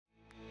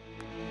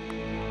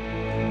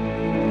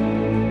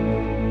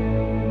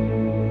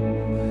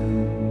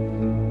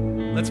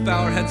Let's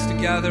bow our heads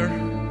together.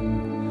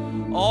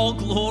 All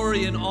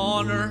glory and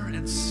honor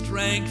and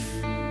strength,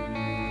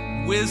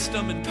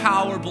 wisdom and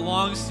power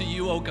belongs to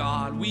you, O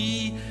God.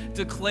 We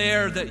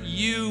declare that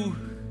you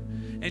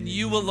and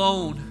you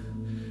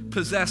alone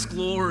possess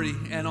glory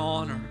and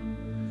honor.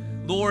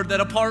 Lord,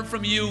 that apart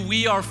from you,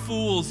 we are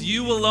fools.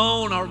 You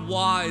alone are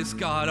wise,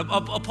 God.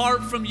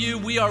 Apart from you,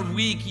 we are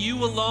weak.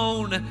 You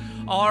alone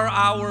are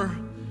our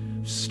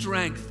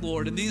strength,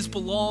 Lord, and these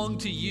belong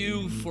to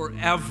you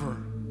forever.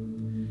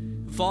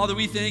 Father,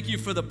 we thank you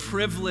for the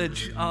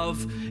privilege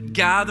of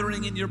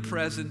gathering in your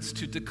presence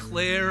to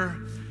declare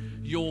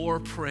your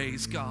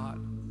praise, God.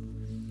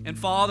 And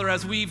Father,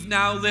 as we've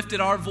now lifted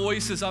our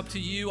voices up to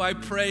you, I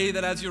pray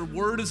that as your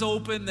word is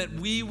open, that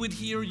we would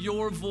hear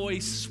your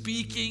voice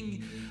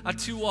speaking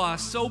to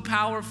us so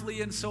powerfully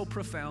and so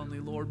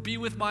profoundly, Lord. Be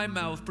with my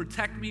mouth,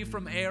 protect me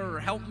from error,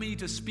 help me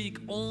to speak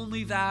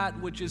only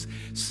that which is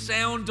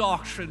sound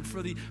doctrine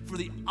for the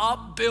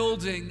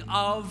upbuilding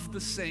of the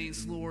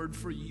saints, Lord,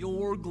 for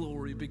your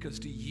glory, because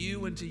to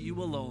you and to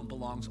you alone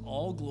belongs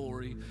all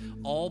glory,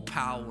 all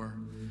power,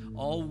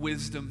 all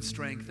wisdom,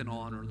 strength, and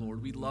honor,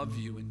 Lord. We love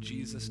you in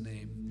Jesus'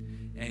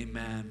 name.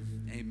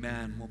 Amen.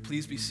 Amen. Well,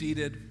 please be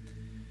seated.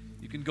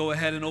 You can go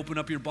ahead and open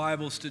up your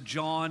Bibles to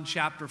John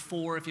chapter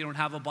 4 if you don't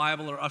have a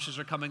Bible, or ushers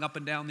are coming up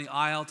and down the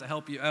aisle to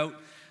help you out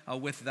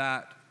with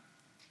that.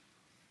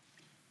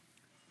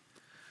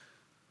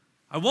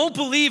 I won't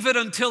believe it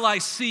until I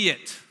see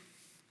it.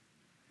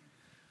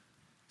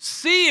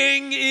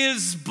 Seeing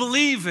is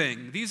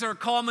believing. These are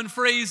common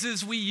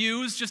phrases we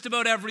use just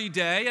about every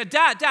day.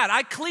 Dad,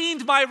 I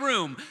cleaned my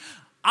room.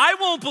 I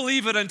won't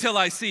believe it until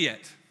I see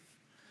it.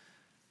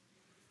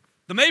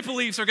 The Maple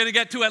Leafs are going to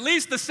get to at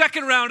least the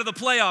second round of the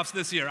playoffs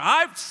this year.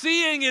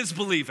 Seeing is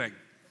believing.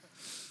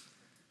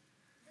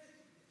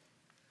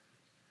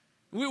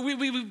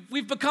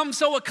 We've become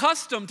so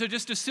accustomed to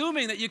just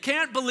assuming that you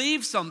can't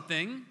believe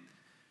something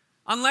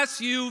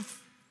unless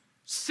you've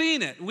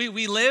seen it.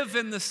 We live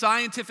in the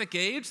scientific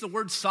age. The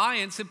word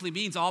science simply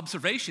means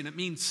observation. It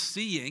means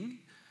seeing.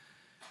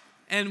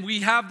 And we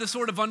have this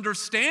sort of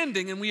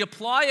understanding, and we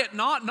apply it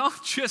not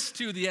just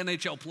to the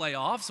NHL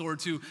playoffs or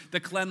to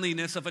the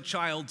cleanliness of a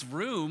child's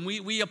room.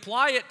 We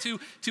apply it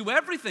to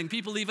everything.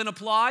 People even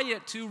apply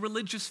it to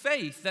religious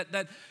faith,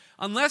 that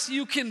unless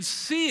you can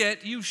see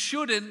it, you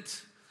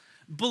shouldn't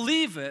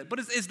believe it. But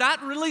is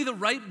that really the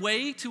right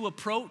way to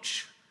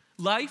approach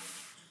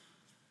life?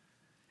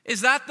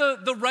 Is that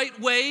the right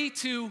way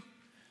to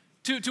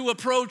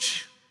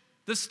approach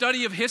the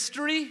study of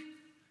history?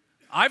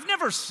 I've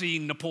never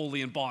seen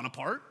Napoleon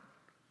Bonaparte,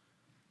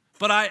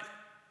 but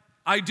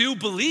I do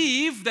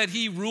believe that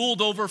he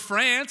ruled over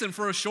France and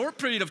for a short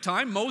period of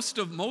time most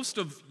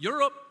of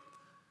Europe.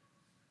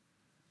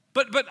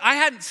 But I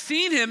hadn't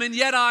seen him, and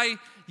yet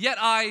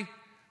I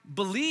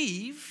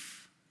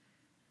believe.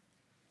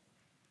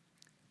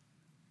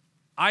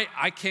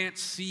 I can't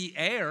see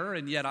air,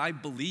 and yet I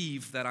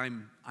believe that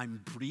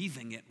I'm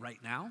breathing it right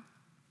now.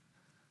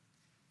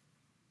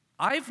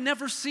 I've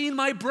never seen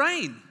my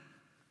brain.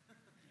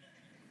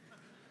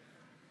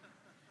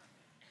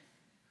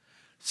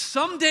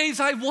 Some days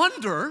I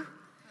wonder,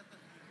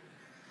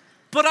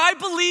 but I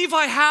believe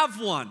I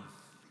have one.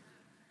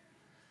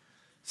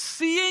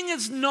 Seeing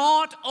is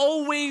not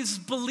always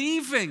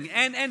believing,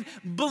 and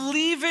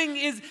believing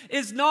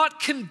is not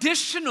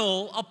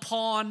conditional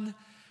upon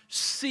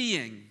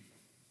seeing.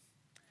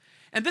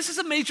 And this is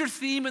a major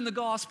theme in the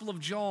Gospel of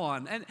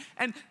John.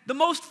 And the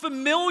most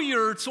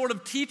familiar sort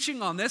of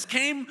teaching on this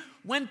came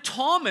when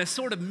Thomas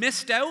sort of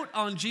missed out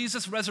on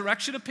Jesus'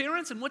 resurrection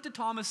appearance. And what did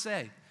Thomas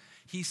say?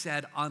 He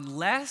said,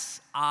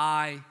 "Unless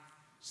I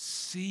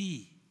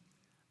see,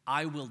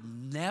 I will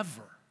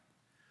never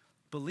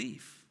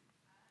believe."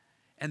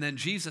 And then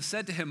Jesus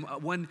said to him,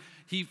 when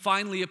he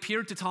finally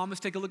appeared to Thomas,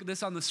 take a look at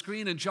this on the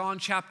screen in John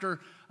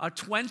chapter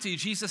 20,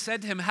 Jesus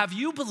said to him, "Have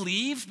you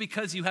believed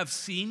because you have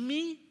seen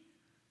me?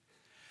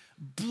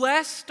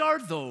 Blessed are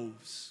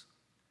those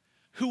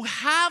who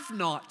have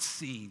not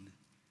seen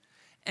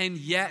and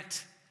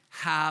yet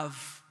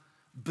have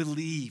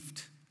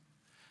believed."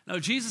 Now,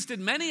 Jesus did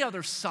many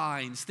other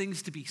signs,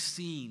 things to be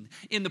seen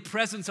in the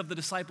presence of the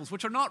disciples,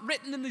 which are not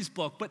written in this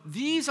book, but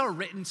these are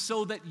written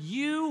so that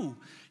you,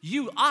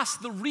 us,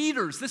 the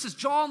readers, this is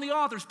John the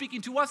author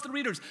speaking to us, the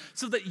readers,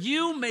 so that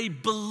you may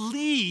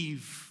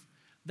believe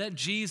that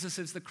Jesus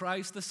is the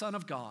Christ, the Son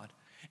of God,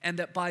 and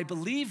that by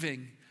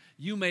believing,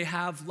 you may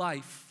have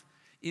life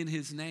in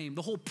his name.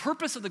 The whole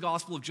purpose of the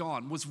Gospel of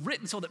John was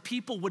written so that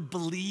people would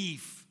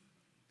believe.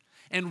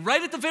 And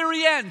right at the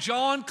very end,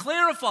 John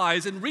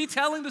clarifies in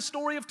retelling the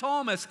story of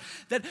Thomas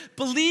that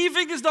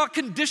believing is not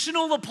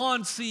conditional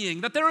upon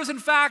seeing, that there is in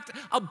fact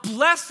a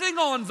blessing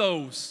on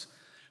those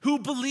who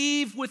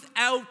believe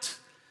without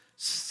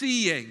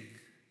seeing.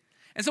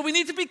 And so we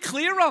need to be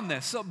clear on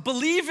this. So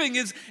believing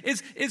is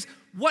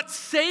what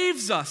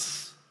saves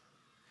us.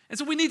 And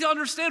so we need to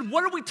understand,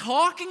 what are we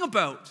talking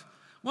about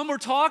when we're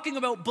talking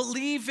about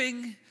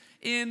believing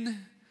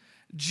in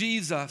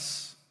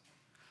Jesus?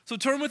 So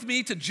turn with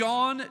me to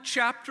John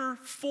chapter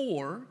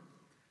 4,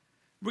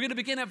 We're going to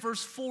begin at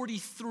verse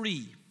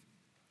 43.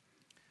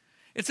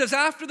 It says,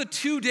 after the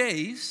 2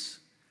 days,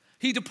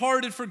 he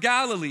departed for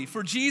Galilee,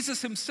 for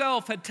Jesus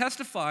himself had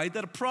testified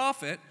that a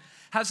prophet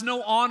has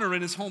no honor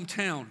in his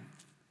hometown.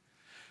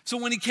 So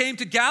when he came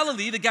to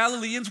Galilee, the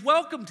Galileans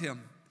welcomed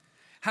him,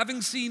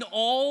 having seen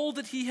all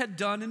that he had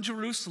done in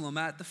Jerusalem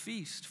at the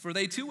feast, for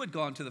they too had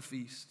gone to the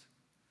feast.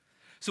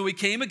 So he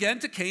came again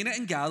to Cana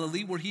in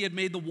Galilee, where he had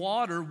made the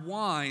water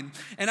wine.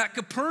 And at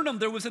Capernaum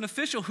there was an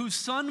official whose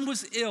son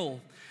was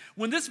ill.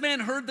 When this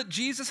man heard that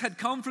Jesus had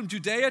come from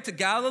Judea to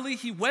Galilee,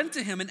 he went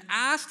to him and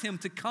asked him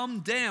to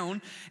come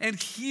down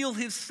and heal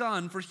his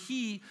son, for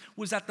he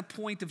was at the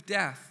point of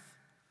death.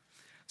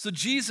 So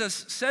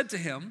Jesus said to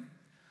him,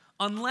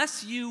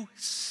 unless you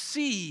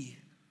see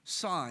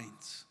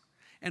signs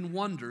and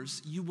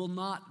wonders, you will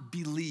not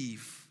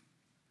believe.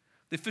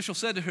 The official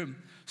said to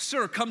him,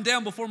 sir, come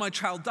down before my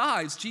child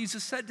dies.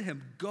 Jesus said to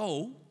him,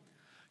 go,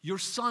 your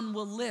son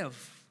will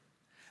live.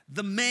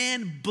 The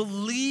man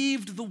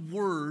believed the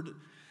word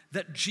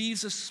that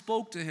Jesus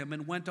spoke to him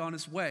and went on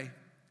his way.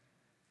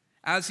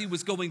 As he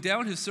was going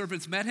down, his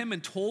servants met him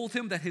and told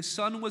him that his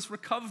son was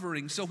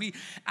recovering. So he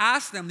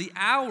asked them the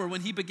hour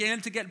when he began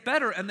to get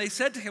better, and they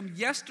said to him,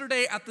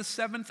 yesterday at the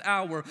 7th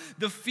hour,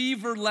 the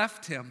fever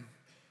left him.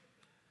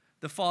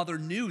 The father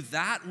knew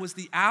that was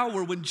the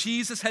hour when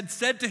Jesus had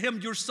said to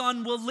him, your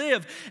son will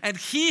live. And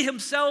he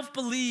himself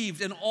believed,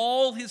 in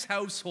all his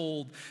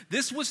household.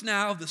 This was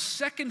now the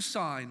second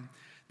sign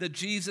that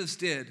Jesus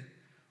did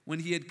when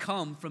he had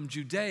come from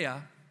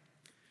Judea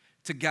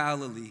to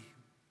Galilee.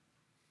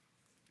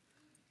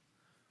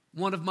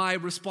 One of my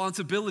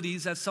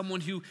responsibilities as someone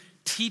who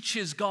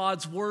teaches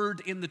God's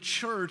word in the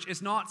church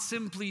is not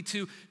simply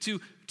to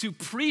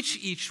preach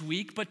each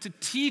week, but to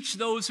teach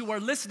those who are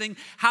listening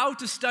how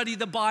to study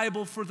the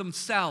Bible for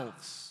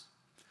themselves.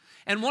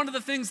 And one of the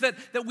things that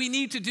we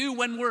need to do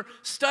when we're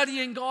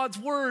studying God's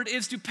word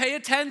is to pay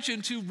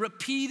attention to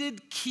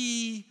repeated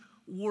key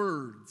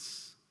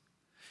words.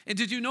 And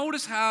did you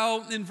notice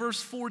how in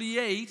verse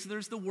 48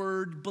 there's the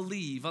word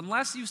believe?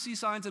 Unless you see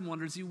signs and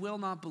wonders, you will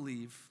not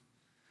believe.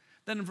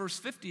 Then in verse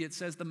 50 it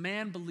says the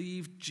man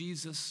believed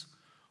Jesus'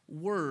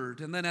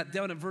 word. And then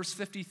down at verse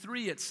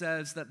 53 it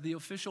says that the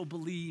official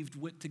believed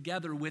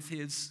together with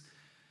his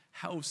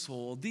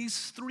household.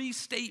 These three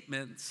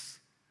statements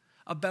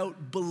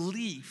about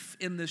belief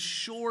in this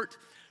short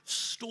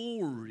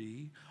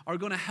story are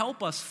going to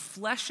help us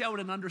flesh out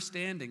an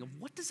understanding of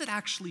what does it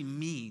actually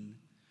mean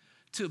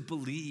to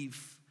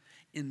believe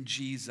in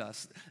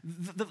Jesus.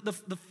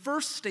 The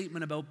first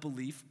statement about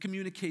belief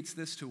communicates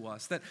this to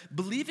us, that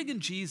believing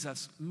in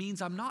Jesus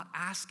means I'm not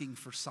asking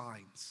for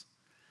signs.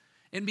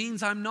 It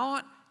means I'm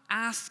not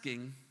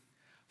asking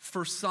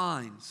for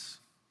signs.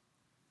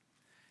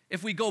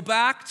 If we go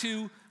back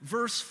to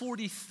verse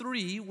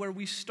 43 where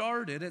we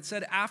started, it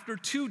said, after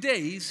 2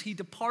 days he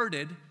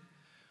departed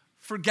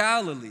for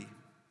Galilee.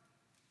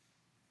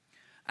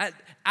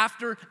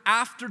 After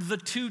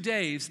the 2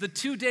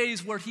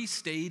 days where he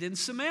stayed in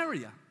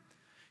Samaria.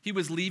 He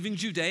was leaving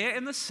Judea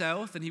in the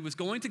south, and he was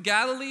going to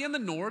Galilee in the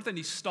north, and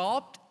he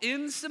stopped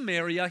in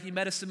Samaria. He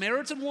met a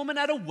Samaritan woman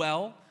at a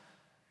well,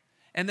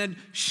 and then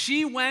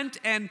she went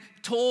and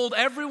told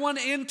everyone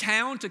in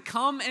town to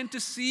come and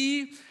to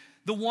see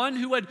the one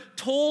who had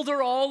told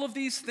her all of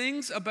these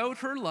things about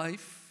her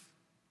life.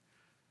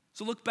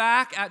 So look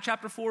back at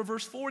chapter 4,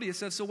 verse 40. It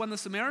says, so when the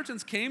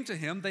Samaritans came to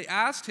him, they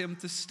asked him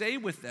to stay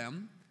with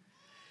them,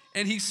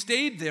 and he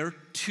stayed there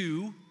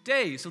 2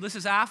 days. So this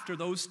is after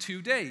those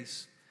 2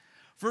 days.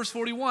 Verse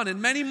 41,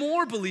 and many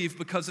more believed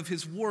because of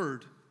his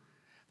word.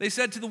 They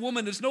said to the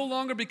woman, it's no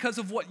longer because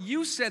of what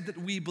you said that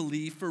we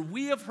believe, for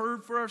we have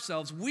heard for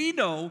ourselves. We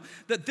know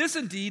that this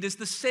indeed is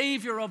the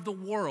Savior of the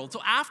world.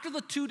 So after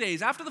the 2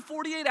 days, after the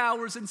 48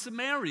 hours in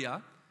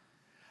Samaria,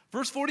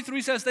 verse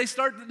 43 says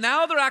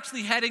now they're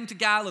actually heading to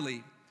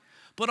Galilee.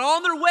 But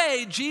on their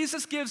way,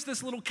 Jesus gives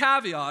this little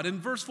caveat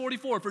in verse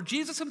 44. For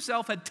Jesus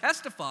himself had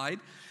testified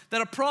that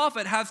a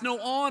prophet has no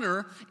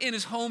honor in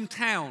his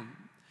hometown.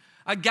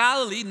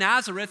 Galilee,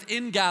 Nazareth,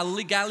 in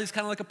Galilee. Galilee is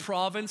kind of like a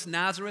province.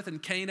 Nazareth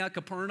and Cana,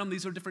 Capernaum,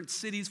 these are different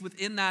cities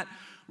within that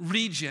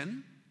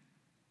region.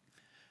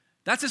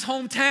 That's his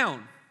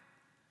hometown.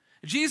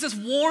 Jesus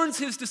warns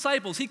his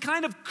disciples. He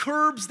kind of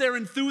curbs their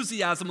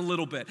enthusiasm a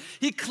little bit.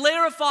 He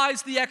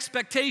clarifies the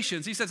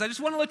expectations. He says, I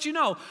just want to let you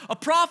know, a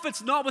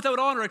prophet's not without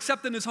honor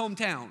except in his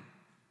hometown.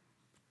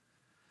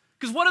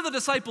 Because what are the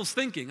disciples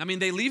thinking? I mean,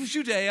 they leave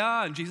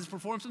Judea and Jesus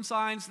performs some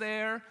signs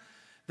there.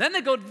 Then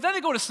they go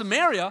to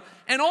Samaria,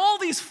 and all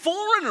these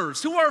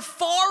foreigners who are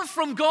far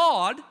from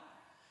God,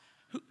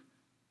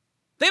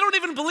 they don't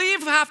even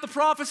believe half the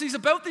prophecies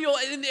about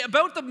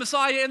the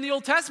Messiah in the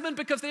Old Testament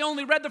because they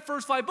only read the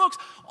first 5 books.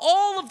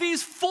 All of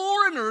these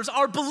foreigners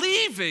are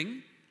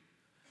believing,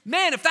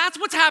 man, if that's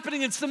what's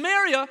happening in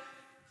Samaria,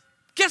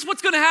 guess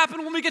what's going to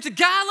happen when we get to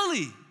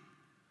Galilee?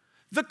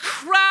 The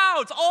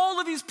crowds, all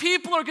of these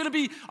people are going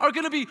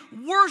to be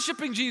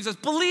worshiping Jesus,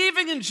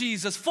 believing in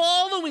Jesus,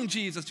 following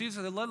Jesus.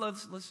 Jesus said,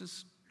 let's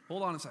just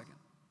hold on a second.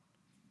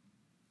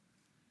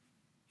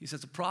 He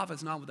says, a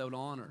prophet's not without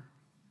honor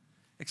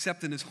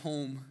except in his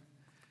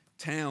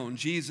hometown.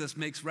 Jesus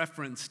makes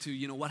reference to,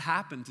 what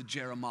happened to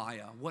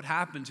Jeremiah, what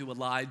happened to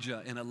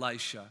Elijah and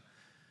Elisha.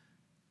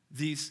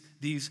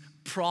 These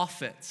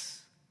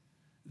prophets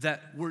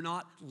that were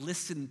not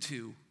listened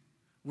to,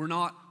 were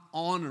not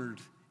honored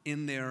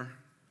in their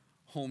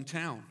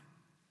hometown.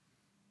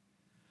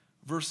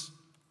 Verse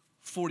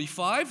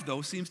 45,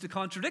 though, seems to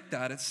contradict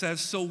that. It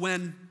says, so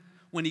when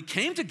he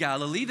came to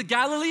Galilee, the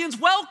Galileans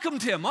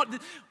welcomed him.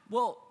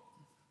 Well,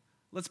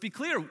 let's be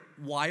clear.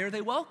 Why are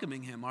they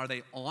welcoming him? Are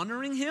they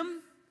honoring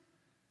him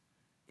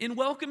in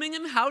welcoming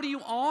him? How do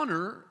you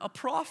honor a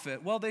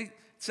prophet? Well, it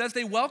says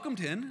they welcomed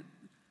him.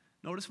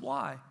 Notice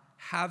why.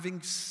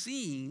 Having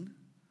seen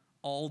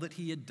all that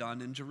he had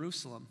done in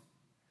Jerusalem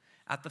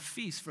at the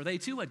feast, for they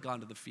too had gone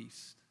to the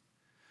feast.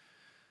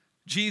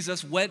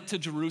 Jesus went to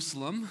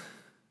Jerusalem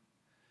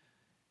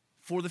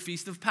for the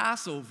feast of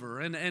Passover,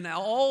 and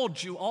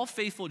all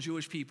faithful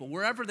Jewish people,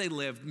 wherever they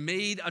lived,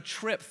 made a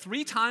trip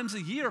 3 times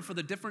a year for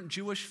the different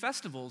Jewish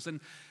festivals. And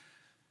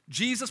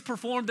Jesus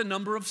performed a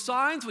number of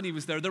signs when he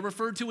was there. They're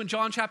referred to in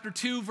John chapter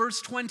 2,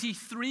 verse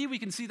 23. We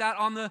can see that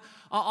on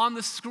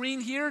the screen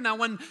here. Now,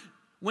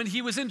 when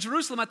he was in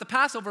Jerusalem at the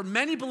Passover,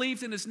 many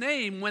believed in his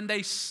name when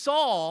they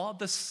saw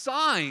the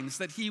signs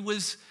that he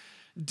was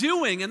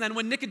doing. And then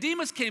when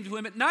Nicodemus came to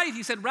him at night,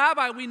 he said,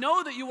 Rabbi, we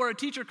know that you are a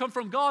teacher come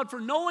from God, for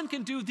no one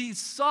can do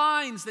these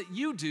signs that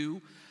you do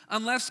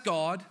unless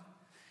God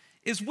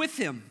is with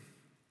him.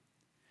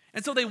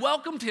 And so they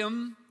welcomed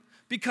him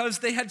because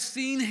they had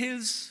seen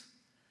his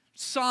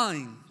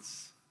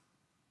signs.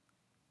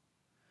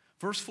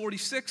 Verse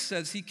 46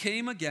 says, he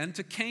came again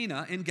to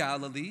Cana in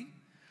Galilee,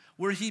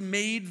 where he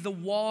made the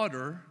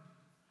water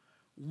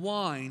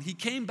wine. He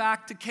came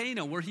back to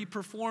Cana, where he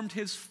performed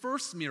his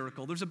first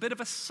miracle. There's a bit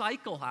of a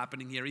cycle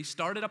happening here. He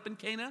started up in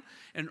Cana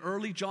in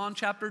early John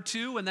chapter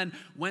 2, and then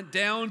went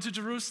down to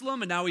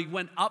Jerusalem, and now he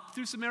went up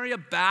through Samaria,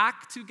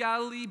 back to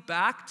Galilee,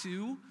 back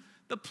to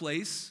the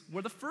place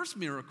where the first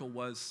miracle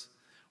was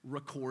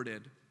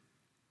recorded,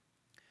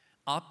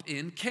 up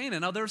in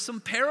Cana. Now, there's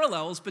some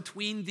parallels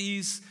between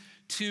these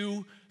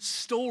 2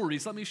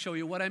 stories. Let me show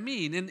you what I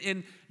mean.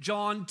 In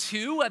John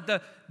 2, at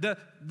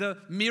the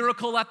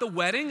miracle at the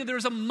wedding,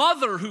 there's a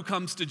mother who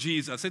comes to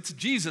Jesus. It's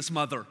Jesus'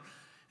 mother.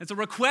 It's a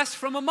request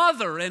from a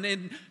mother. And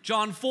in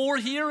John 4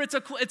 here, it's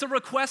a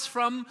request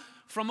from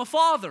a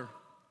father.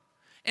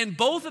 In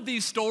both of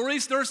these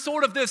stories, there's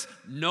sort of this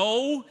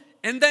no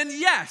and then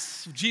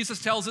yes.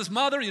 Jesus tells his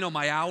mother,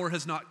 my hour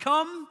has not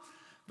come.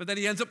 But then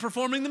he ends up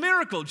performing the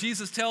miracle.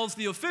 Jesus tells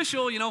the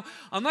official,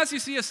 unless you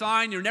see a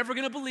sign, you're never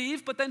going to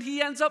believe. But then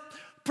he ends up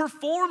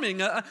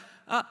performing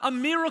a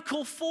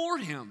miracle for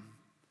him.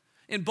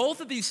 In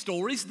both of these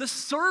stories, the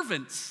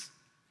servants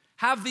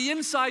have the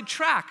inside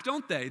track,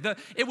 don't they?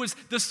 It was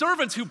the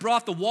servants who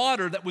brought the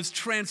water that was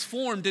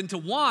transformed into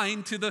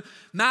wine to the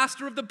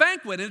master of the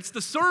banquet. And it's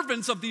the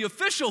servants of the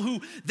official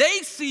who they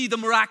see the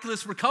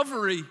miraculous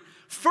recovery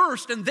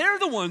first, and they're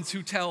the ones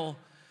who tell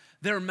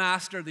their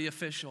master, the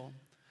official.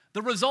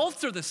 The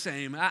results are the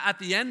same. At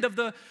the end of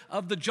the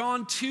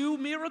John 2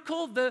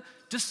 miracle, the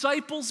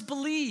disciples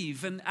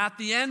believe. And at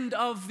the end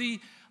of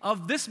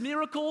this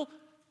miracle,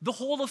 the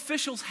whole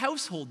official's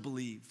household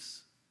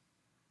believes.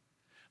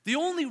 The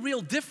only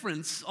real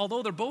difference,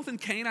 although they're both in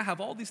Cana,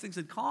 have all these things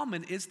in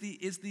common, is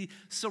the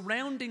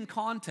surrounding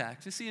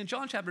context. You see, in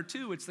John chapter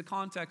 2, it's the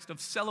context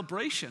of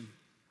celebration.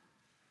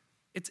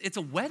 It's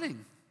a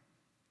wedding.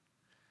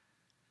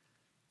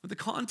 But the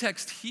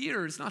context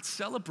here is not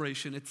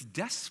celebration, it's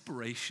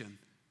desperation.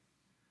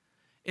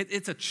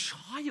 It's a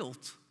child.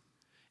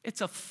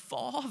 It's a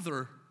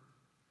father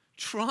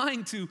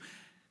trying to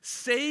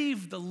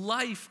save the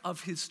life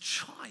of his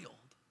child.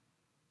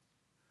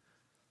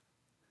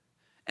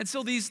 And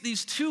so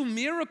these 2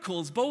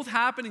 miracles, both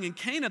happening in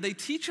Cana, they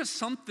teach us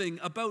something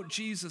about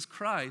Jesus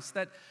Christ,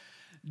 that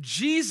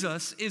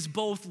Jesus is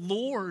both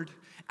Lord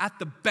at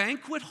the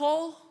banquet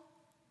hall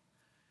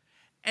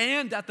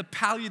and at the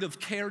palliative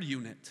care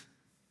unit.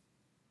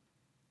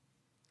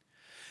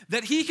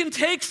 That he can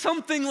take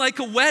something like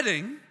a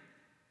wedding,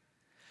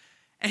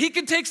 and he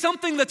can take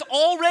something that's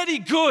already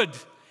good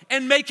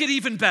and make it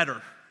even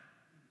better.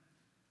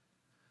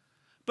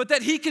 But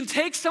that he can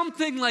take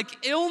something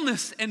like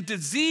illness and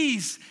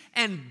disease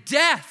and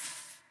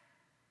death,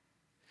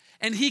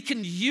 and he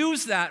can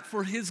use that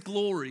for his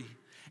glory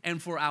and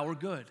for our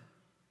good.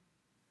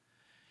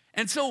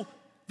 And so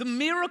the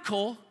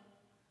miracle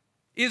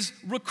is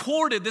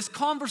recorded. This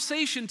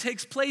conversation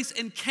takes place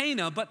in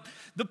Cana, but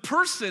the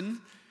person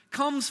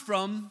comes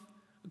from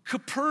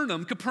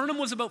Capernaum. Capernaum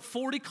was about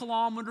 40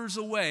 kilometers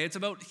away. It's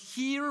about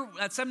here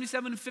at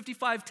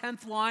 7755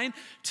 10th line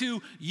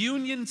to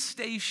Union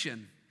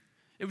Station.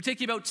 It would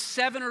take you about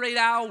 7 or 8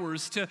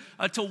 hours to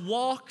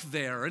walk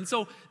there. And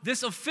so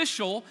this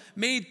official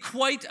made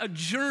quite a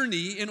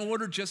journey in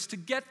order just to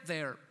get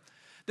there.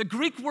 The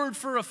Greek word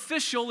for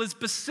official is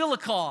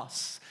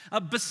basilikos.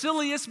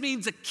 Basilius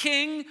means a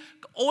king.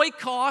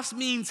 Oikos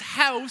means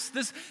house.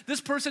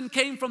 This person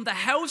came from the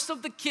house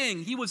of the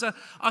king. He was a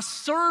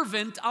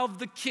servant of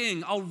the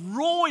king, a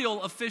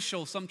royal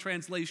official, some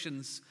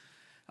translations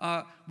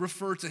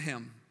refer to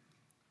him.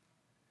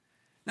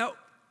 Now,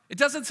 it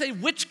doesn't say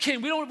which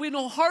king. We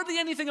know hardly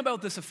anything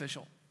about this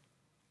official.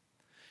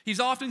 He's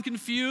often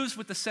confused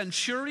with the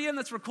centurion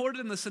that's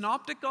recorded in the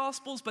Synoptic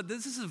Gospels, but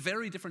this is a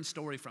very different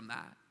story from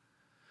that.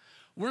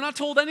 We're not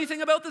told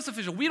anything about this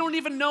official. We don't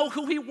even know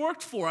who he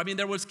worked for. I mean,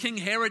 there was King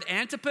Herod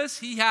Antipas.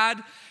 He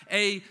had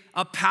a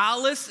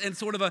palace and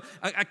sort of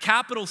a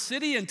capital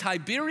city in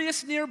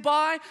Tiberias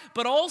nearby,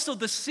 but also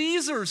the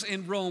Caesars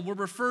in Rome were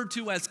referred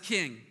to as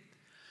king.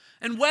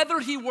 And whether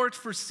he worked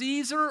for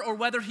Caesar or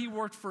whether he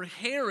worked for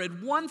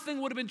Herod, one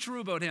thing would have been true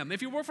about him. If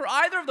he worked for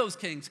either of those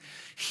kings,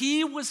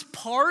 he was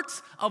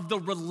part of the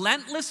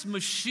relentless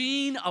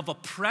machine of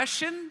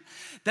oppression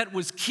that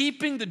was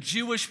keeping the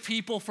Jewish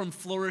people from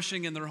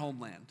flourishing in their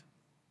homeland.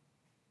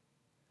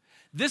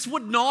 This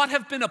would not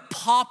have been a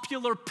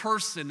popular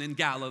person in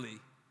Galilee.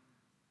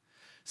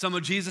 Some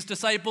of Jesus'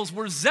 disciples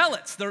were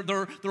zealots.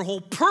 Their whole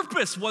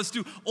purpose was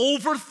to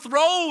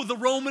overthrow the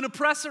Roman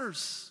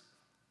oppressors,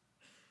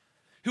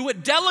 who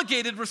had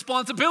delegated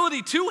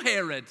responsibility to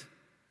Herod.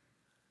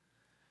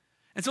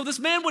 And so this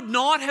man would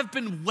not have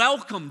been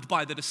welcomed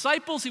by the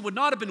disciples. He would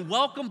not have been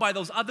welcomed by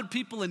those other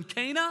people in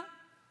Cana.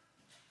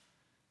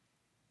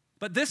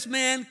 But this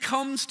man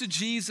comes to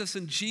Jesus,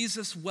 and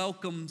Jesus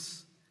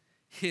welcomes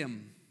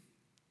him.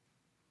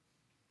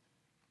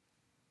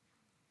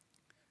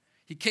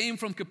 He came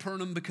from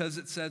Capernaum because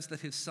it says that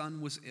his son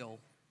was ill.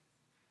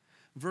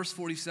 Verse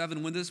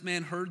 47, when this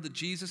man heard that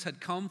Jesus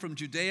had come from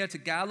Judea to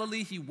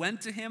Galilee, he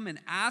went to him and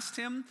asked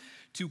him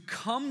to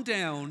come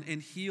down and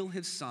heal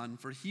his son,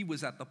 for he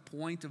was at the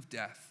point of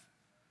death.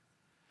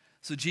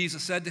 So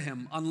Jesus said to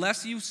him,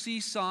 unless you see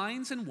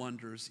signs and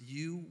wonders,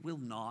 you will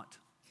not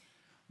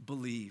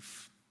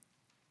believe.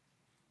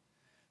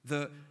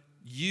 The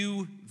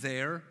 "you"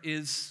 there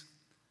is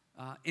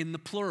in the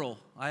plural.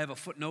 I have a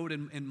footnote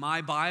in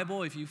my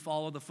Bible. If you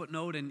follow the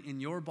footnote in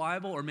your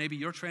Bible, or maybe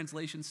your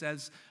translation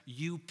says,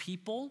 you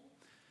people.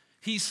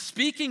 He's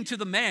speaking to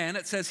the man.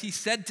 It says he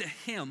said to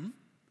him,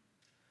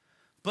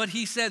 but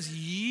he says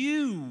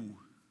you.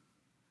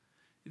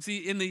 You see,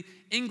 in the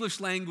English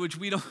language,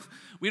 we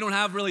don't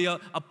have really a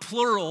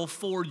plural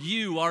for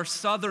you. Our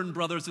southern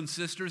brothers and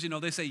sisters,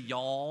 they say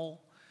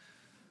y'all.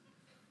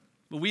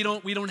 But we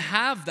don't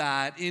have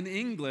that in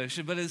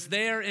English, but it's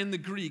there in the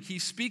Greek.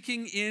 He's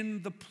speaking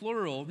in the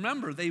plural.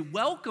 Remember, they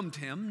welcomed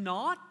him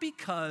not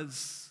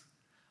because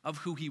of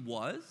who he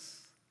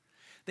was.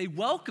 They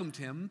welcomed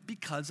him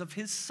because of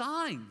his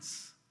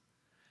signs.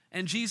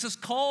 And Jesus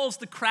calls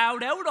the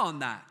crowd out on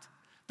that.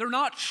 They're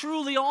not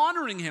truly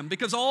honoring him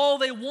because all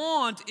they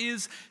want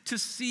is to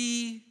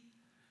see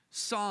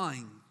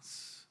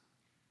signs.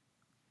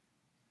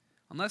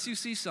 Unless you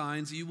see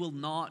signs, you will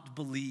not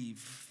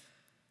believe.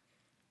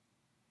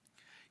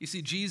 You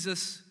see,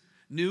 Jesus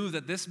knew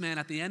that this man,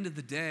 at the end of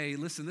the day,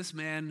 this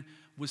man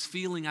was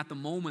feeling at the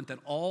moment that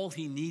all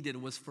he needed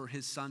was for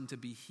his son to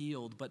be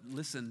healed. But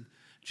listen,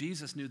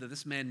 Jesus knew that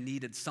this man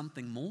needed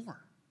something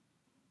more.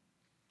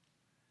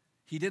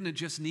 He didn't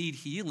just need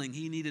healing,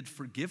 he needed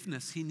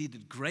forgiveness, he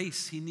needed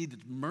grace, he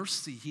needed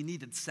mercy, he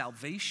needed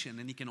salvation,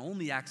 and he can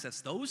only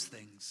access those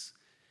things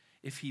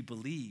if he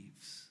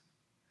believes.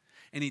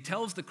 And he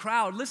tells the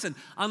crowd, listen,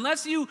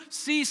 unless you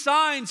see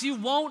signs, you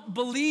won't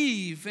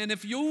believe. And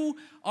if you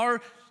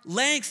are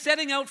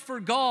setting out for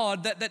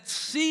God that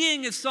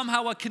seeing is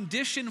somehow a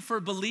condition for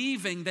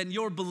believing, then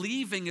your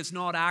believing is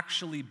not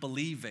actually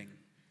believing.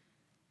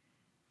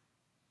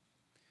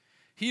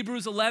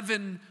 Hebrews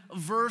 11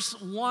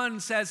 verse 1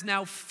 says,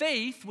 now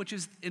faith, which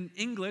is in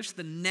English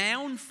the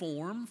noun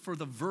form for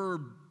the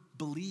verb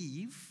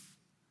believe.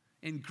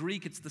 In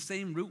Greek, it's the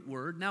same root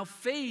word. Now,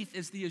 faith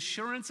is the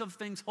assurance of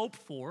things hoped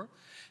for,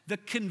 the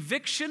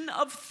conviction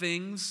of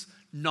things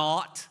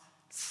not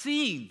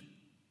seen.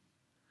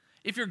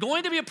 If you're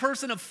going to be a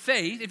person of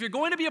faith, if you're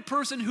going to be a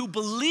person who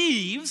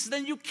believes,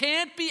 then you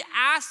can't be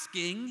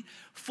asking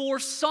for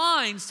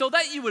signs so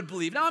that you would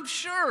believe. Now, I'm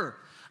sure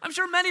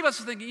many of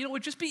us are thinking, it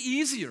would just be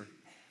easier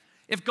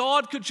if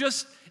God could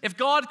just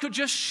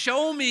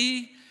show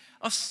me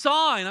a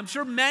sign. I'm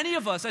sure many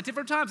of us at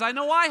different times, I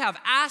know I have,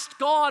 asked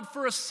God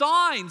for a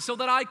sign so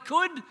that I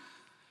could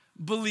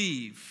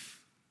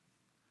believe.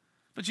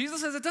 But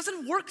Jesus says it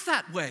doesn't work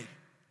that way.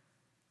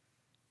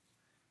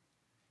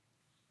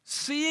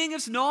 Seeing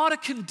is not a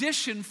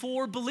condition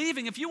for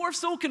believing. If you are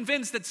so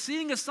convinced that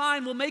seeing a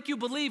sign will make you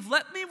believe,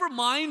 let me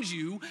remind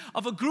you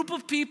of a group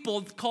of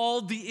people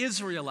called the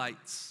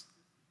Israelites.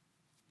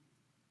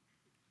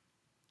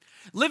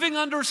 Living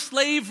under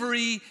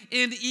slavery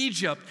in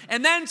Egypt,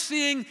 and then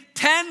seeing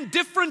 10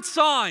 different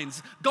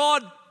signs,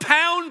 God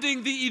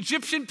pounding the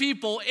Egyptian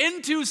people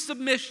into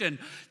submission,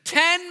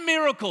 10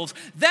 miracles,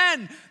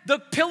 then the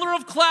pillar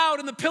of cloud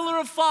and the pillar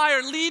of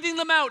fire leading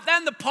them out,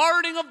 then the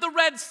parting of the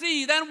Red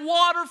Sea, then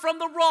water from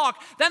the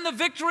rock, then the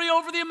victory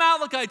over the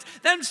Amalekites,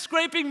 then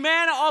scraping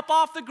manna up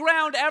off the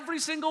ground every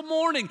single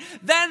morning,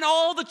 then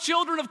all the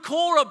children of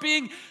Korah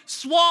being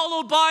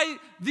swallowed by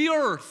the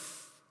earth.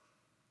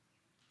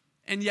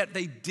 And yet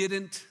they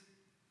didn't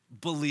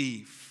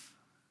believe.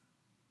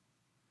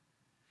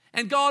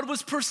 And God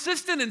was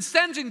persistent in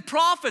sending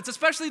prophets,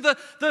 especially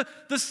the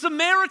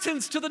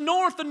Samaritans to the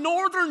north, the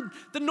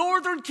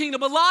northern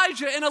kingdom,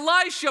 Elijah and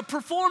Elisha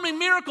performing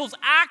miracles,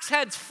 axe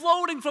heads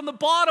floating from the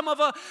bottom of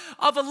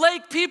a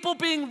lake, people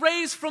being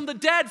raised from the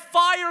dead,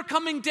 fire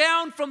coming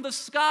down from the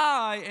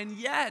sky, and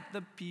yet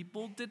the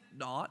people did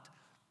not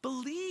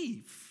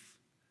believe.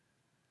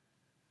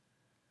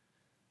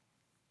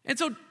 And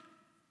so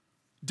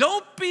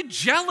don't be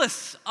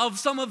jealous of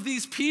some of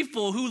these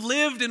people who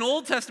lived in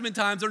Old Testament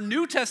times or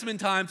New Testament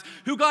times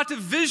who got to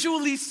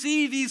visually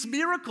see these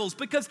miracles,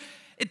 because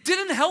it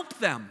didn't help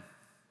them.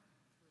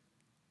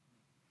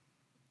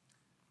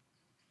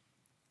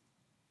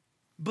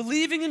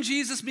 Believing in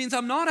Jesus means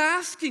I'm not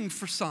asking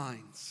for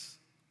signs.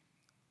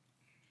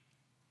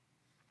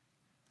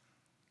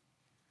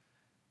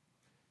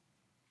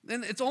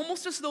 And it's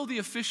almost as though the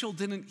official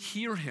didn't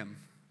hear him.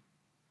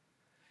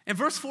 In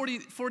verse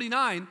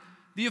 49,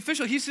 the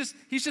official, he's just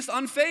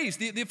unfazed.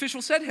 The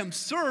official said to him,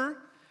 "Sir,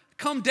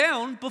 come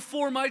down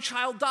before my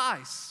child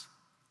dies."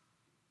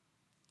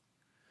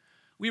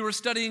 We were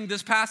studying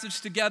this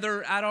passage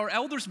together at our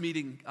elders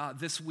meeting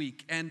this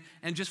week and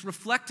just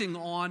reflecting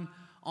on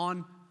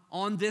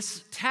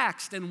this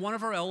text. And one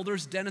of our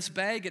elders, Dennis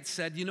Baggett,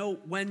 said,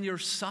 when you're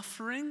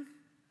suffering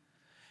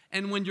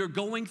and when you're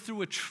going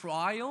through a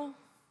trial,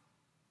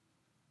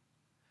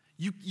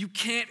 you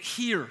can't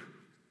hear.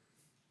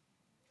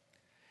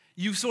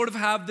 You sort of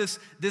have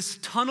this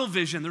tunnel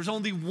vision. There's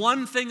only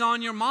one thing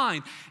on your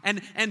mind.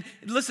 And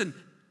listen,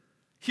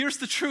 here's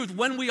the truth.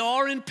 When we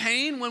are in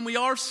pain, when we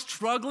are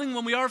struggling,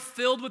 when we are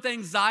filled with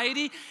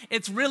anxiety,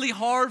 it's really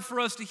hard for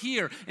us to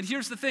hear. And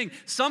here's the thing.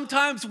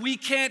 Sometimes we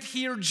can't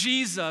hear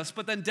Jesus.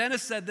 But then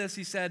Dennis said this.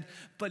 He said,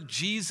 but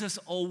Jesus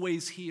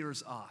always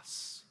hears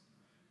us.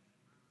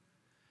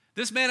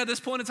 This man at this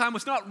point in time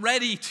was not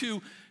ready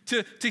to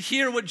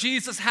hear what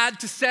Jesus had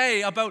to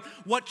say about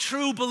what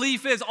true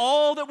belief is.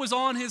 All that was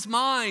on his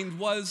mind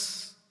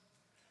was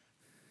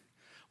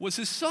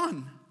his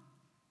son.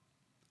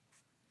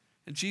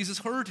 And Jesus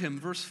heard him,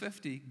 verse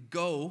 50,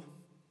 "Go,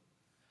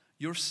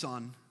 your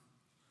son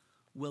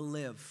will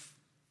live."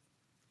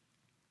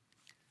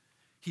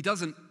 He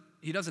doesn't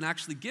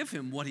actually give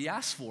him what he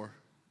asked for.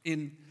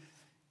 In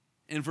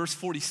verse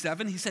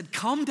 47, he said,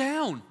 "Come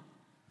down."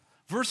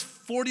 Verse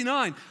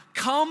 49,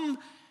 "Come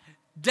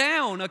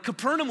down."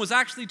 Capernaum was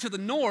actually to the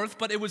north,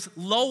 but it was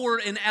lower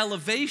in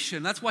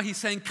elevation. That's why he's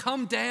saying,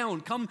 come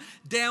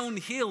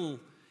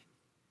downhill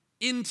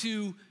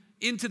into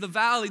the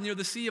valley near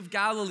the Sea of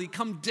Galilee.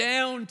 Come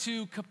down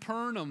to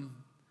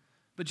Capernaum.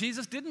 But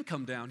Jesus didn't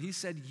come down. He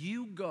said,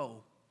 "You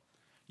go,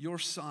 your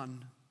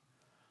son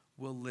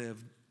will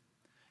live."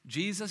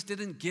 Jesus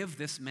didn't give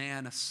this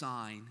man a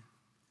sign.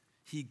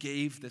 He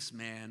gave this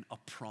man a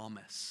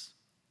promise.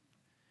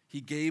 He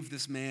gave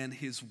this man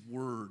his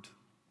word.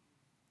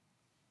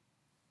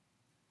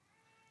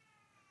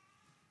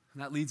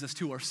 And that leads us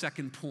to our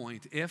second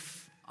point.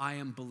 If I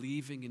am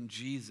believing in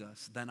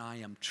Jesus, then I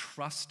am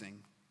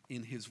trusting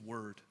in his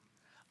word.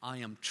 I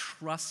am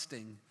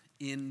trusting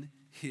in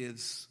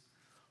his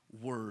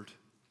word.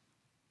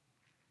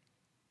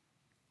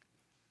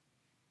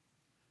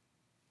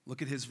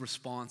 Look at his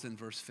response in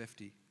verse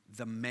 50.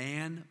 The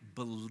man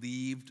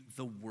believed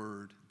the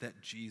word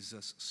that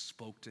Jesus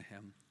spoke to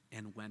him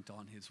and went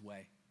on his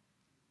way.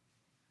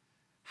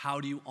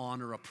 How do you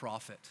honor a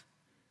prophet?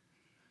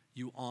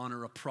 You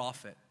honor a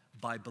prophet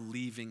by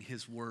believing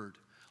his word.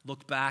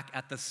 Look back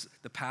at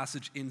the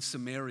passage in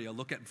Samaria.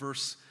 Look at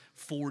verse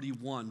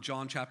 41,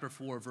 John chapter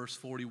 4, verse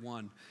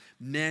 41.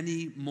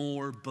 Many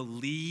more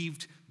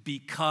believed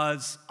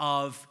because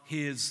of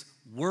his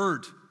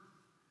word.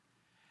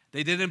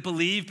 They didn't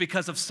believe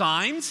because of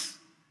signs.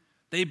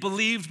 They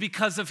believed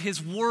because of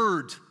his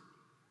word.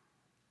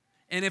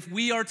 And if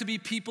we are to be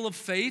people of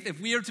faith, if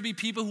we are to be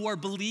people who are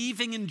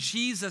believing in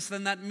Jesus,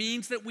 then that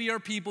means that we are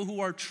people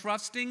who are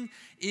trusting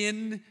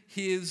in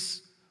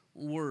his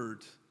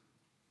word.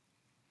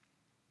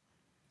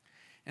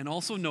 And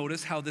also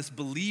notice how this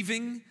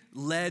believing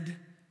led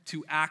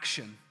to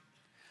action.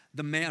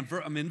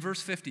 I'm in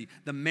verse 50.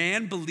 The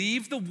man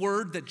believed the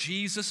word that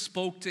Jesus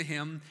spoke to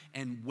him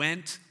and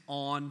went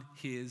on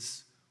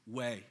his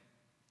way.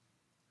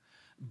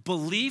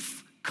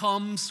 Belief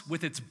comes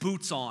with its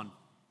boots on.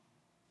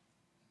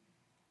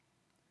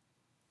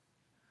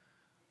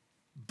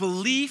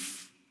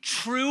 Belief,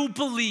 true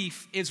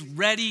belief, is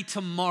ready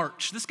to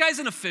march. This guy's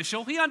an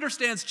official. He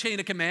understands chain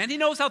of command. He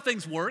knows how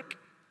things work.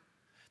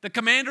 The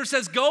commander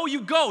says, go,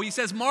 you go. He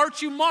says,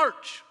 march, you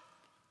march.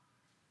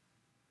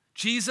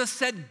 Jesus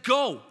said,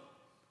 go,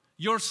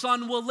 your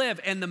son will live.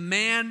 And the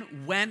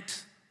man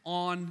went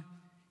on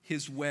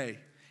his way.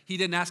 He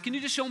didn't ask, can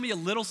you just show me a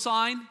little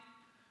sign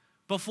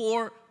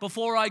before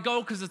I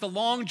go? Because it's a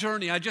long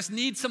journey. I just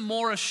need some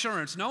more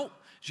assurance. No,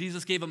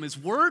 Jesus gave him his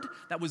word.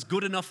 That was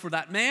good enough for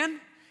that man.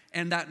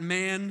 And that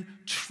man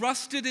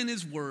trusted in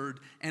his word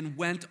and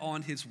went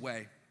on his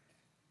way.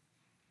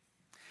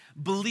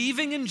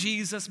 Believing in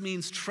Jesus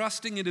means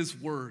trusting in his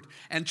word.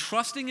 And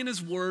trusting in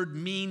his word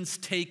means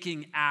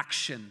taking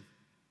action.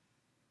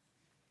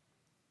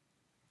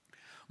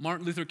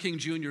 Martin Luther King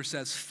Jr.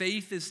 says,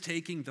 faith is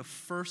taking the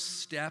first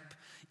step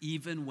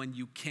even when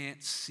you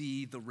can't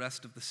see the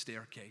rest of the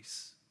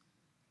staircase.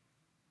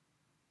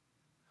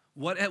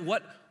 What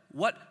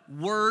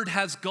word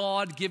has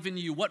God given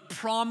you? What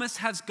promise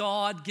has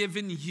God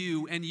given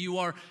you? And you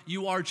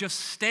are just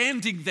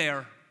standing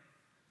there.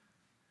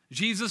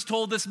 Jesus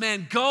told this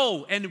man,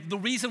 go. And the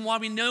reason why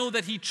we know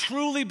that he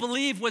truly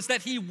believed was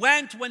that he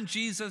went when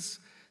Jesus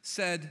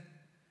said,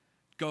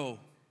 go.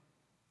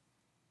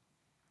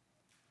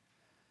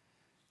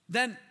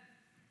 Then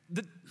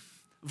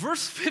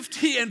verse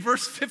 50 and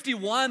verse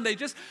 51, they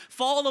just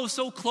follow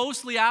so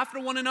closely after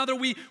one another,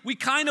 we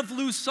kind of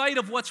lose sight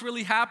of what's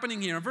really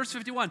happening here. In verse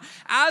 51,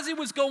 as he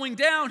was going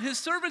down, his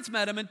servants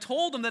met him and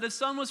told him that his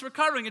son was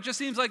recovering. It just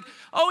seems like,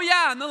 oh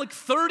yeah, and then like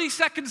 30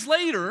 seconds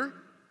later,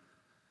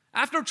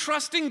 after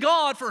trusting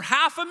God for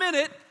half a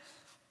minute,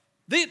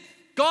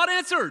 God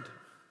answered.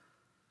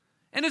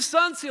 And his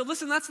son said,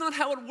 listen, that's not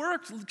how it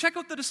works. Check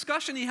out the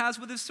discussion he has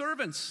with his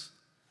servants.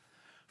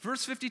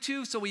 Verse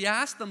 52, so he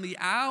asked them the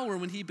hour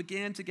when he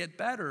began to get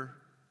better.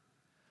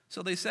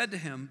 So they said to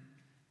him,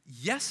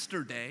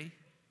 yesterday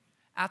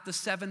at the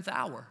 7th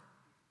hour.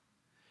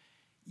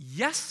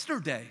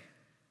 Yesterday.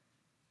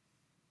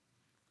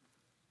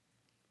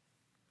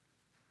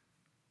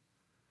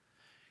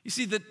 You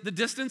see, the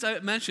distance I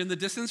mentioned, the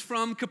distance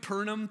from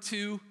Capernaum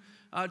to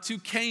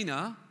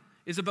Cana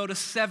is about a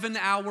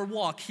 7-hour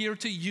walk here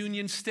to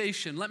Union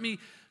Station. Let me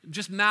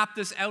just map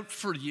this out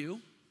for you.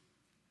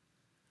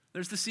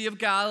 There's the Sea of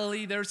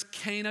Galilee, there's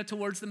Cana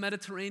towards the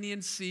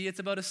Mediterranean Sea. It's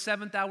about a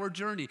 7th-hour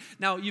journey.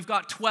 Now, you've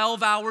got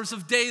 12 hours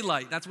of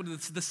daylight. That's what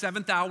it's, the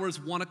 7th hour is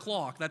 1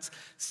 o'clock. That's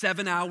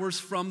 7 hours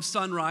from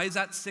sunrise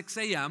at 6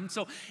 a.m.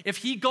 So if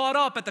he got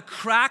up at the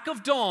crack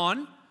of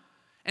dawn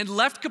and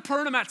left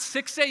Capernaum at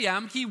 6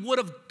 a.m., he would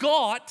have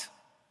got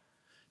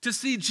to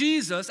see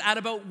Jesus at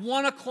about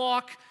 1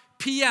 o'clock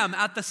p.m.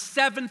 at the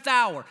 7th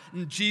hour.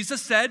 And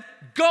Jesus said,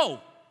 go.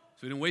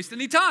 So he didn't waste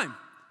any time.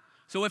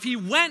 So if he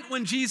went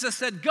when Jesus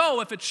said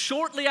go, if it's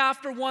shortly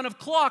after 1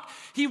 o'clock,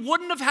 he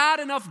wouldn't have had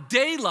enough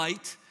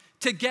daylight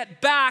to get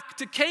back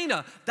to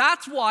Cana.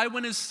 That's why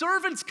when his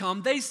servants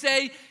come, they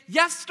say,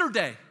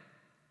 yesterday.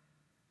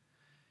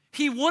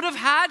 He would have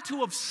had to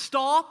have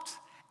stopped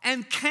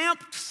and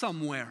camped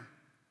somewhere.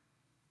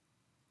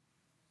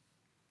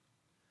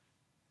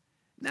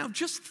 Now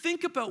just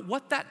think about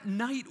what that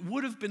night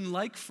would have been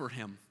like for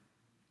him.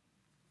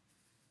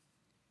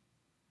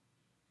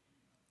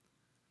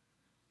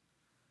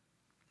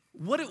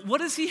 What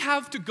does he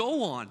have to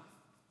go on?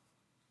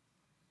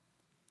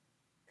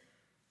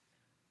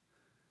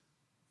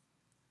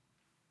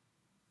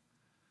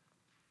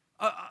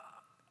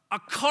 A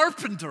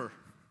carpenter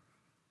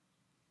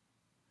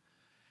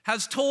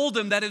has told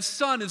him that his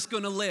son is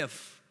going to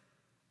live.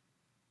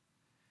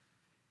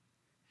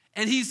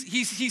 And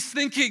he's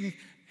thinking,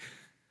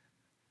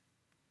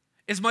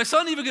 is my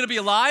son even going to be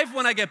alive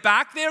when I get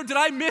back there? Did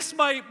I miss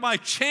my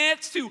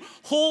chance to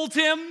hold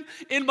him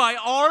in my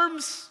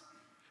arms?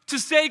 To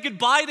say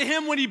goodbye to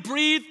him when he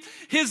breathed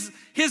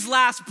his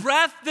last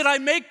breath? Did I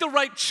make the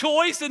right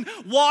choice in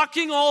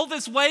walking all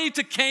this way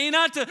to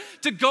Cana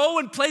to go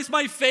and place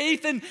my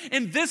faith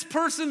in this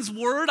person's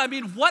word? I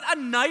mean, what a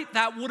night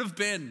that would have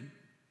been.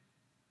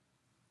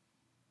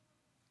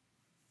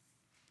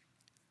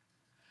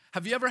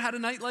 Have you ever had a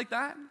night like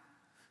that?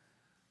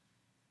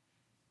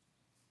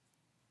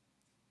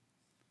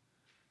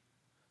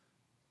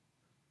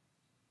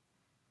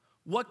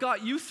 What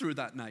got you through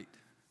that night?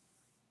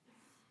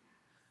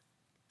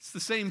 It's the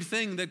same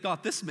thing that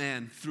got this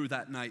man through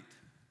that night.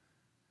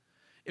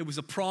 It was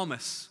a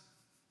promise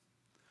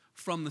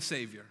from the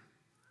Savior.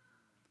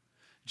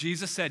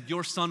 Jesus said,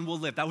 your son will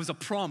live. That was a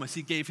promise.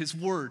 He gave his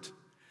word.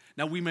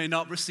 Now, we may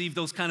not receive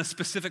those kind of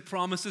specific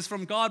promises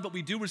from God, but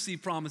we do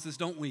receive promises,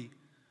 don't we?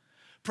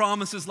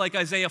 Promises like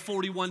Isaiah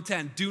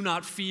 41:10, do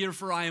not fear,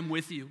 for I am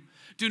with you.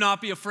 Do not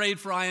be afraid,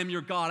 for I am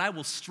your God. I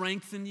will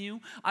strengthen you.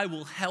 I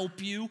will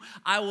help you.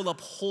 I will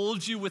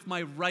uphold you with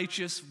my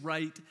righteous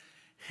right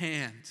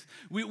hand.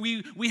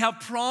 We have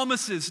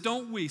promises,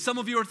 don't we? Some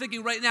of you are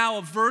thinking right now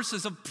of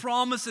verses, of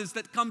promises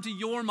that come to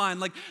your mind,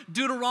 like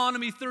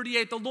Deuteronomy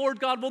 38, the Lord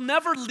God will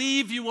never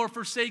leave you or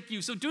forsake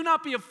you, so do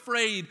not be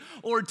afraid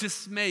or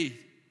dismayed.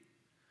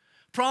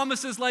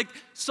 Promises like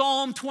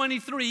Psalm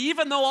 23,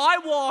 even though I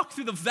walk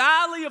through the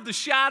valley of the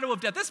shadow of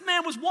death. This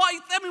man was,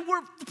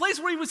 the place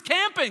where he was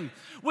camping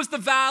was the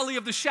valley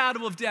of the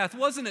shadow of death,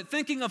 wasn't it?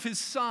 Thinking of his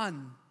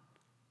son.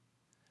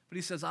 But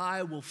he says,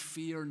 I will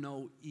fear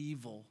no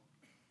evil,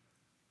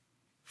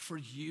 for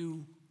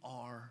you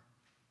are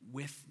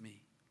with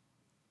me.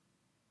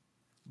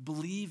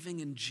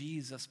 Believing in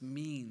Jesus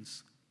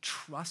means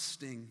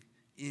trusting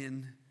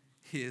in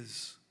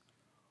his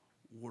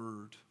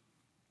word.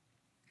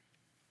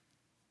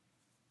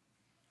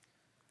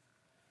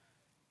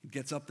 He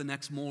gets up the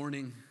next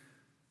morning,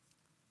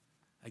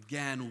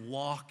 again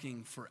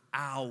walking for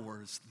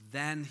hours.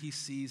 Then he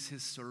sees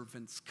his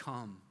servants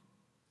come.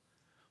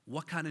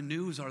 What kind of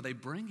news are they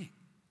bringing?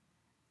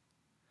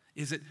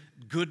 Is it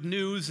good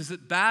news? Is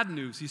it bad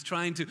news? He's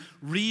trying to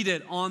read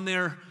it on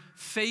their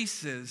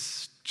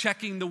faces,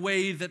 checking the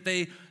way that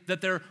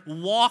they're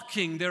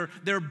walking,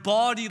 their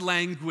body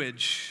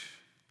language.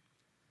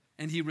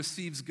 And he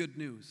receives good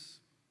news.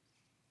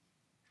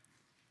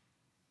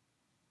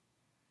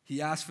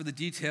 He asks for the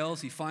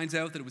details. He finds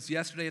out that it was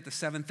yesterday at the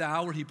 7th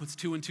hour. He puts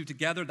 2 and 2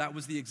 together. That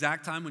was the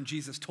exact time when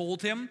Jesus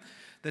told him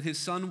that his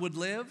son would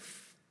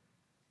live.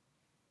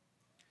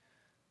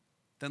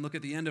 Then look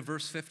at the end of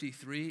verse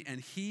 53.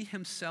 And he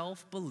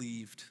himself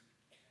believed,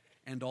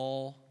 and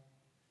all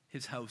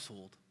his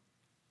household.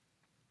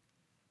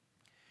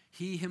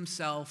 He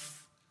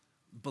himself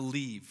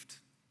believed.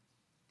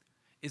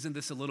 Isn't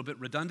this a little bit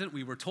redundant?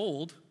 We were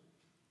told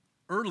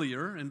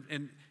earlier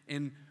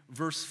in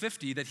verse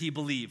 50 that he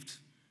believed.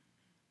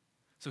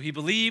 So he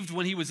believed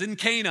when he was in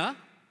Cana.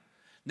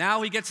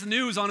 Now he gets the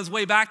news on his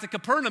way back to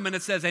Capernaum, and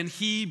it says, and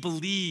he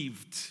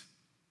believed.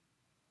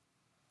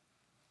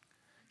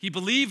 He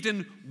believed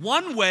in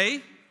one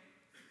way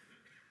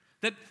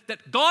that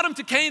got him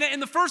to Cana in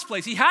the first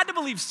place. He had to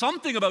believe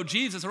something about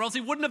Jesus, or else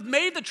he wouldn't have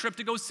made the trip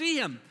to go see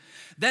him.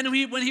 Then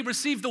when he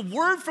received the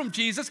word from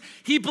Jesus,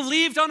 he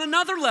believed on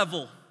another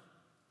level.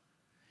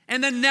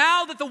 And then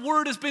now that the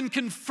word has been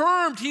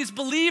confirmed, he's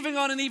believing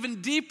on an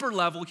even deeper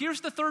level.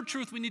 Here's the third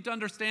truth we need to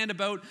understand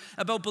about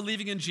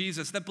believing in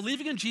Jesus. That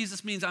believing in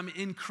Jesus means I'm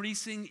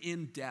increasing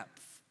in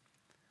depth.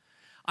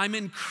 I'm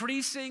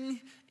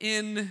increasing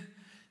in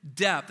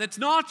depth. It's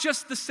not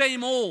just the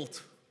same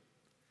old.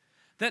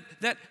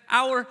 That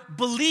our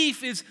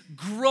belief is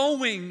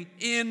growing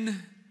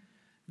in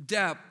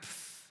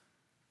depth.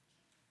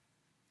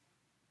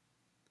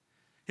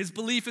 His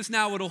belief is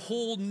now at a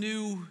whole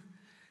new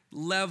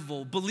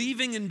level.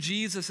 Believing in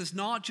Jesus is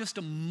not just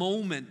a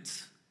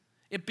moment.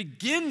 It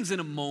begins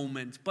in a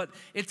moment, but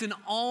it's an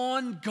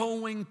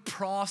ongoing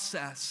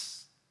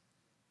process.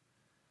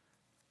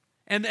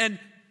 And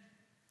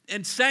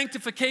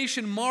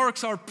sanctification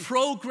marks our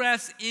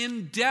progress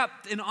in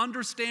depth in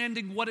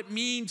understanding what it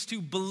means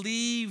to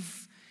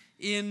believe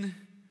in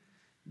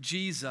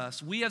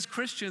Jesus. We as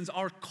Christians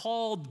are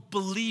called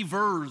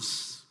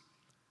believers.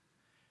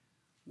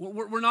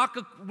 We're not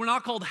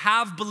called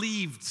have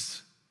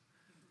believeds.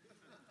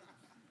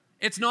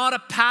 It's not a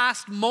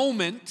past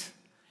moment.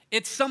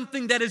 It's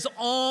something that is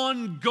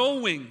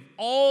ongoing.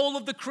 All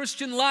of the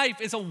Christian life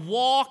is a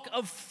walk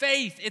of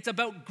faith. It's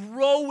about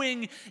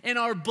growing in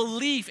our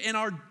belief, in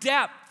our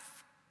depth.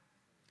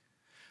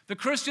 The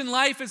Christian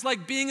life is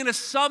like being in a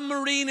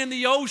submarine in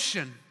the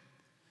ocean.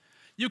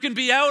 You can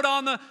be out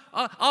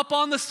up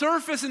on the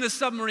surface in a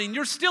submarine.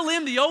 You're still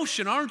in the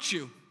ocean, aren't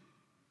you?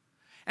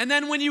 And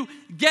then when you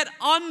get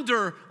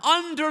under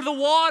the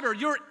water,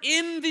 you're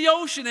in the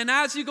ocean. And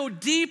as you go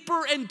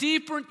deeper and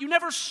deeper, you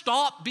never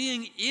stop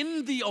being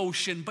in the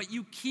ocean, but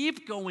you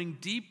keep going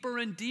deeper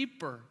and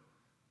deeper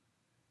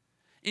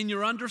in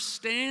your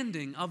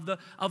understanding of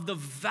the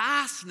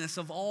vastness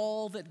of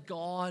all that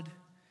God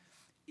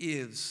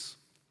is.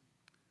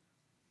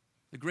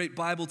 The great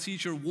Bible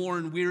teacher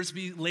Warren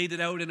Wiersbe laid it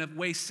out in a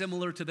way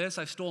similar to this.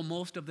 I stole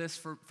most of this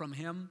from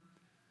him.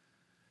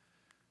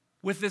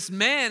 With this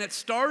man, it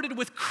started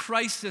with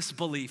crisis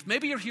belief.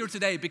 Maybe you're here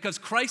today because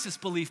crisis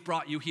belief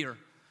brought you here.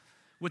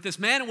 With this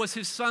man, it was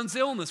his son's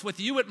illness. With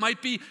you, it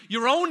might be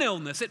your own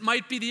illness. It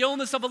might be the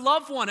illness of a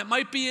loved one. It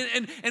might be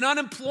an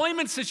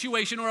unemployment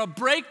situation or a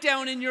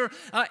breakdown in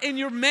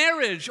your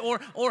marriage or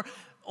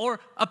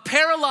a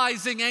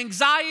paralyzing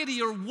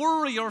anxiety or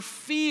worry or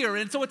fear.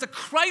 And so it's a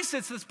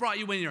crisis that's brought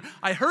you in here.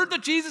 I heard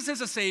that Jesus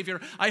is a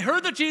Savior. I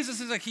heard that Jesus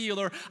is a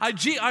healer. I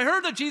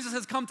heard that Jesus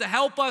has come to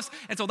help us.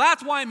 And so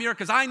that's why I'm here,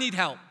 because I need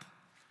help.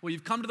 Well,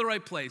 you've come to the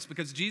right place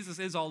because Jesus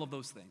is all of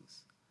those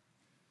things.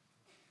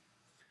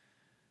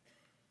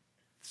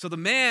 So the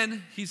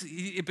man,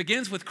 it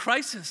begins with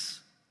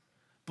crisis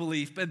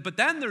belief. But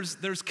then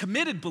there's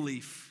committed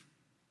belief.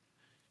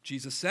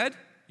 Jesus said,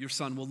 your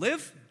son will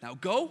live, now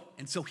go.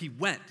 And so he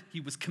went.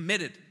 He was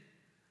committed.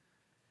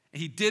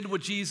 And he did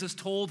what Jesus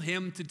told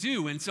him to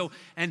do. And so,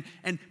 and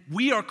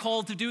we are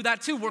called to do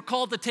that too. We're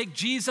called to take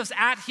Jesus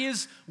at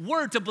his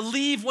word, to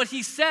believe what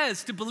he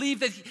says, to believe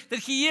that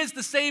he is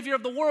the Savior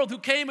of the world who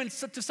came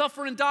to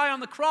suffer and die on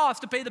the cross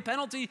to pay the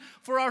penalty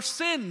for our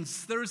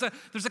sins. There's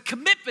a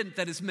commitment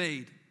that is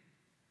made.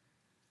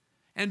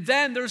 And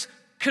then there's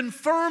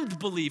confirmed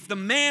belief. The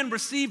man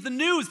received the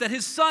news that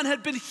his son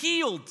had been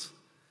healed.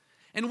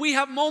 And we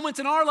have moments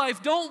in our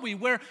life, don't we,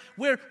 where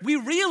we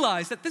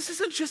realize that this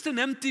isn't just an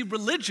empty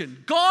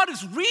religion. God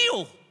is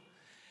real.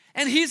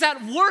 And he's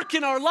at work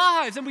in our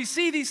lives. And we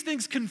see these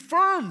things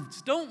confirmed,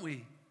 don't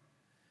we?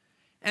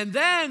 And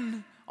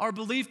then our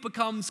belief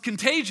becomes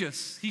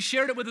contagious. He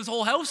shared it with his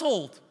whole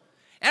household.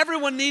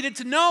 Everyone needed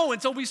to know.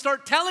 And so we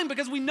start telling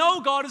because we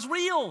know God is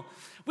real.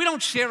 We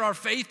don't share our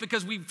faith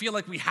because we feel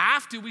like we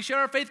have to. We share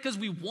our faith because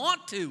we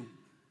want to.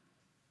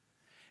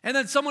 And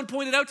then someone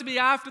pointed out to me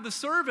after the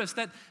service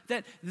that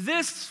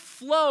this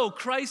flow,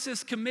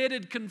 crisis,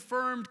 committed,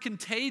 confirmed,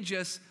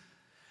 contagious,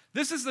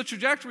 this is the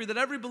trajectory that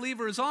every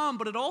believer is on,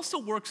 but it also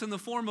works in the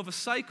form of a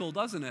cycle,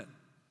 doesn't it?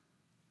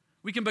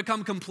 We can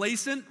become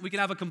complacent. We can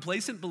have a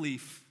complacent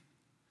belief.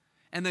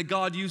 And then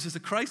God uses a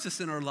crisis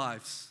in our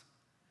lives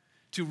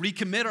to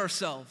recommit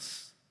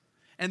ourselves.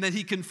 And then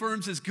he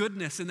confirms his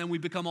goodness, and then we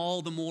become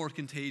all the more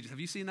contagious. Have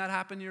you seen that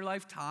happen in your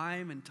life?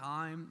 Time and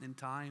time and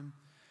time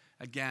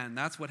again.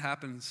 That's what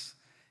happens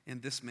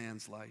in this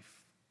man's life.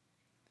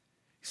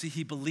 See,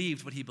 he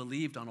believed, but he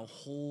believed on a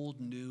whole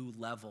new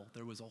level.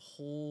 There was a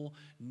whole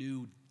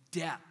new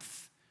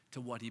depth to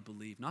what he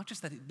believed. Not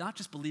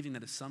just believing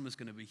that his son was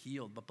going to be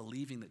healed, but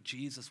believing that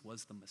Jesus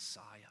was the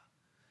Messiah.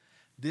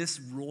 This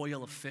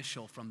royal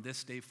official from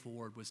this day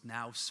forward was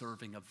now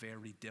serving a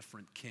very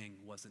different king,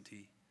 wasn't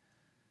he?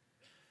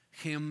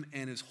 Him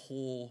and his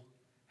whole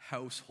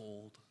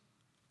household.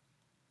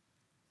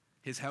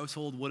 His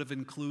household would have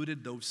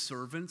included those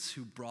servants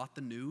who brought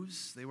the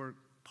news. They were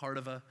part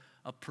of a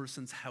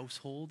person's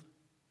household.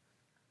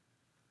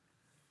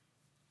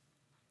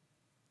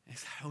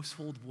 His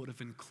household would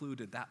have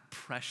included that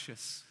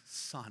precious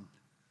son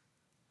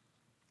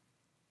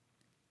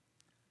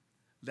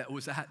that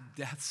was at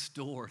death's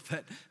door,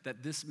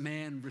 that this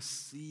man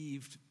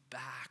received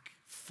back,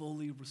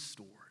 fully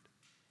restored.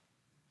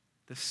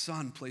 The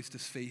son placed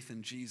his faith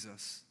in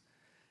Jesus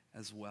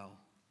as well.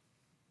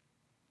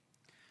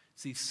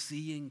 See,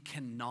 seeing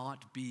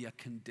cannot be a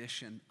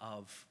condition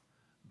of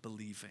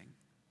believing.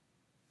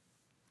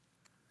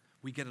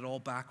 We get it all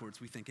backwards.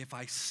 We think, if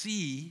I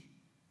see,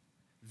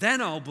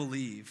 then I'll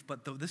believe.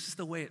 But this is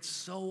the way it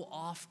so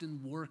often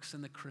works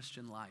in the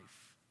Christian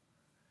life.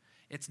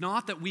 It's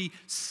not that we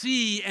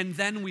see and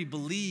then we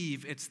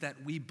believe. It's that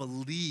we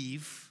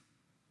believe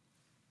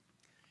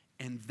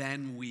and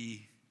then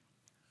we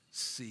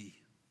see.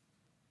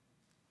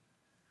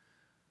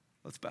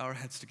 Let's bow our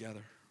heads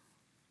together.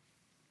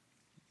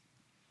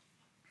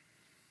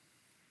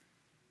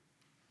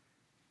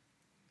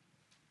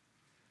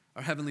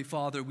 Our Heavenly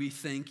Father, we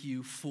thank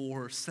you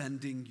for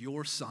sending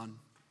your Son.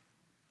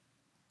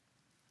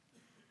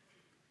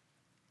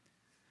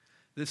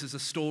 This is a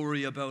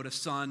story about a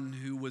son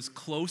who was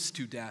close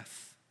to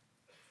death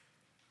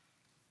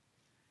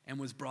and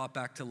was brought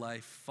back to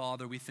life.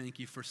 Father, we thank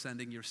you for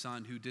sending your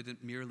Son who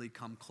didn't merely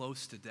come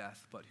close to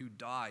death, but who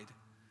died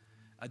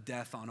a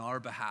death on our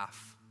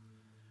behalf,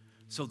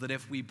 so that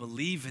if we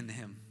believe in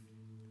him,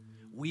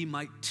 we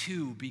might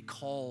too be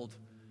called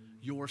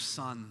your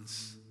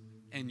sons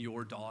and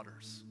your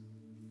daughters.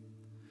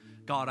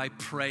 God, I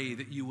pray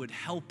that you would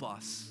help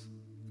us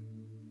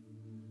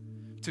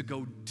to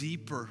go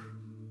deeper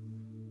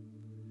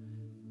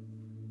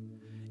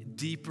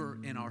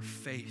in our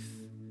faith,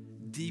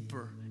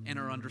 deeper in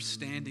our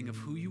understanding of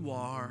who you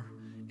are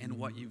and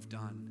what you've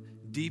done,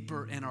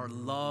 deeper in our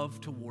love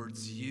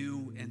towards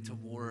you and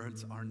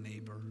towards our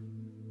neighbor.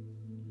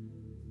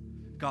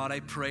 God,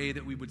 I pray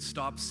that we would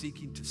stop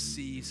seeking to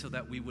see so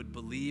that we would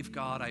believe.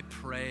 God, I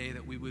pray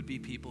that we would be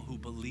people who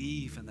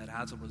believe, and that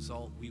as a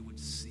result we would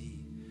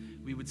see.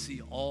 We would see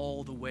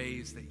all the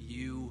ways that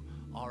you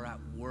are at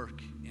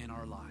work in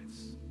our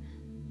lives.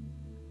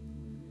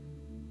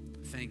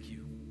 Thank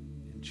you.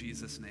 In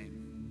Jesus'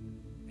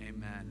 name,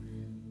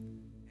 amen.